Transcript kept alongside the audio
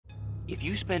If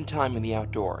you spend time in the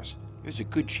outdoors, there's a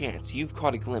good chance you've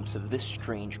caught a glimpse of this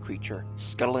strange creature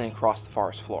scuttling across the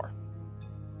forest floor.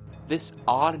 This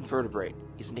odd invertebrate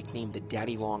is nicknamed the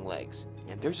daddy longlegs,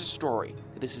 and there's a story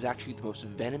that this is actually the most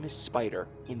venomous spider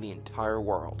in the entire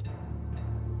world.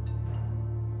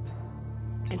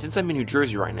 And since I'm in New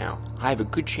Jersey right now, I have a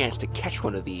good chance to catch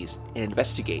one of these and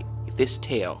investigate if this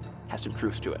tale has some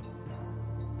truth to it.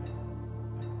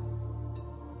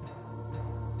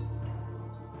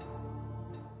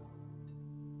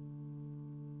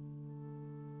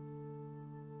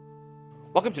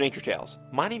 Welcome to Nature Tales.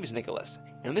 My name is Nicholas,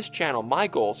 and on this channel my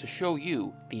goal is to show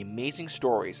you the amazing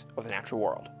stories of the natural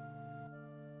world.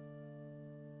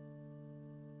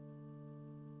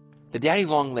 The daddy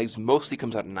longlegs mostly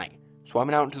comes out at night, so I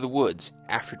went out into the woods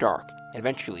after dark and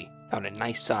eventually found a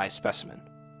nice sized specimen.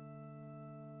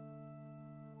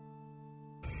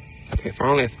 Okay,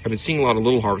 finally I've been seeing a lot of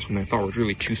little harvestmen I thought was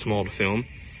really too small to film,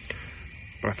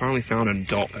 but I finally found an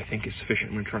adult I think is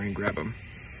sufficient. I'm going to try and grab him.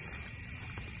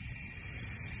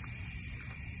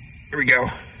 Here we go.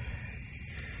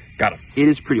 Got him. It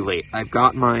is pretty late. I've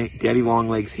got my daddy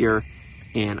longlegs here,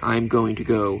 and I'm going to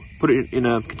go put it in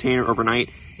a container overnight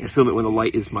and film it when the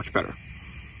light is much better.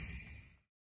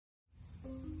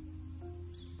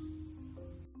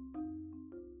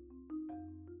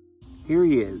 Here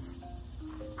he is.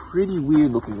 Pretty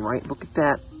weird looking, right? Look at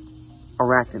that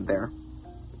arachnid there.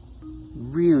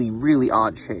 Really, really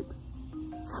odd shape.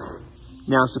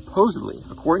 Now, supposedly,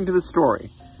 according to the story,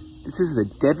 this is the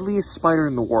deadliest spider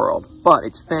in the world, but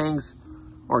its fangs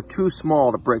are too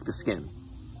small to break the skin.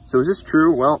 So is this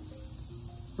true? Well,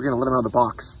 we're going to let him out of the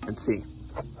box and see.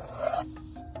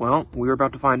 Well, we're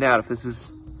about to find out if this is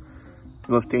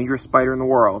the most dangerous spider in the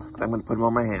world, because I'm going to put him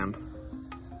on my hand.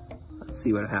 Let's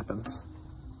see what happens.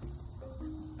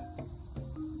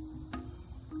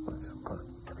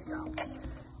 There we go.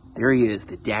 There he is,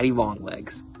 the daddy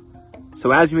longlegs.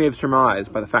 So as you may have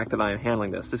surmised by the fact that I am handling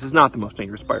this is not the most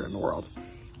dangerous spider in the world.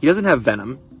 He doesn't have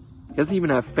venom, he doesn't even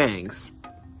have fangs,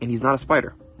 and he's not a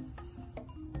spider.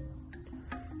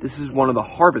 This is one of the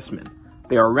harvestmen.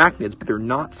 They are arachnids, but they're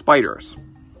not spiders.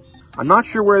 I'm not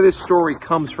sure where this story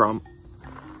comes from.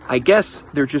 I guess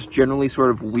they're just generally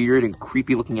sort of weird and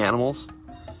creepy looking animals.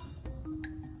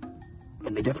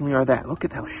 And they definitely are that. Look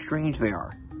at how strange they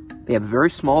are. They have a very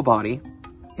small body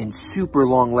and super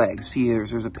long legs. See,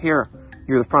 there's a pair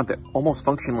near the front that almost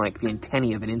function like the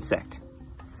antennae of an insect.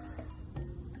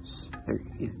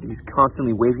 He's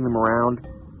constantly waving them around,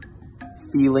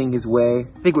 feeling his way.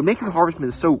 I think what makes the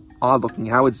harvestman so odd looking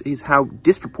is how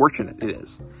disproportionate it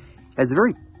is. It has a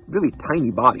really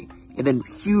tiny body and then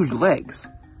huge legs.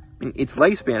 I mean, its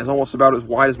lifespan is almost about as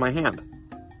wide as my hand.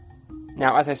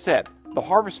 Now, as I said, the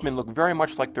harvestmen look very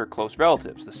much like their close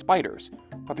relatives, the spiders,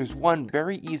 but there's one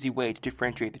very easy way to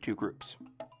differentiate the two groups.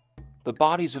 The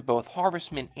bodies of both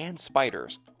harvestmen and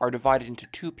spiders are divided into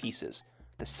two pieces,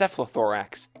 the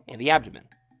cephalothorax and the abdomen.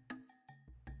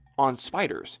 On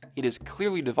spiders, it is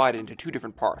clearly divided into two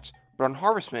different parts, but on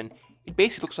harvestmen, it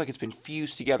basically looks like it's been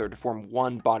fused together to form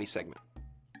one body segment.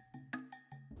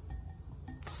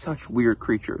 Such weird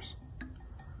creatures.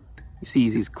 You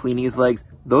see he's cleaning his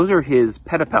legs. Those are his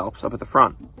pedipalps up at the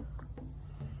front.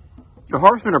 The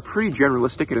harvestmen are pretty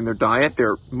generalistic in their diet.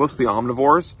 They're mostly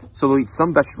omnivores, so they'll eat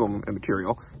some vegetable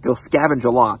material. They'll scavenge a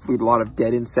lot, they'll eat a lot of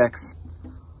dead insects,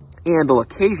 and they'll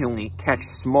occasionally catch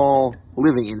small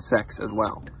living insects as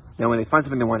well. Now, when they find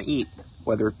something they want to eat,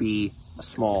 whether it be a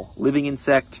small living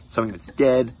insect, something that's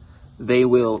dead, they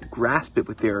will grasp it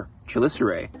with their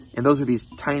chelicerae, and those are these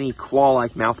tiny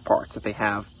claw-like mouth parts that they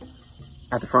have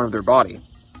at the front of their body,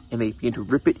 and they begin to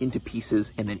rip it into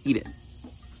pieces and then eat it.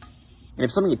 And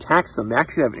if something attacks them, they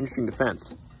actually have an interesting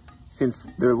defense. Since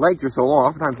their legs are so long,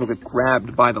 oftentimes they'll get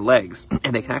grabbed by the legs,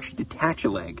 and they can actually detach a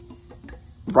leg,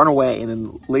 run away, and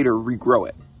then later regrow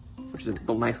it, which is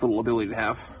a nice little ability to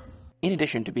have. In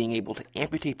addition to being able to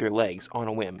amputate their legs on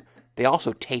a whim, they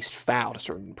also taste foul to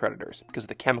certain predators because of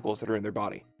the chemicals that are in their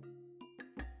body.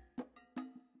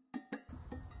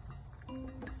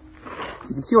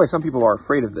 You can see why some people are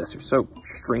afraid of this. They're so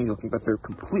strange looking, but they're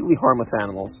completely harmless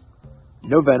animals.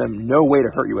 No venom, no way to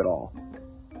hurt you at all.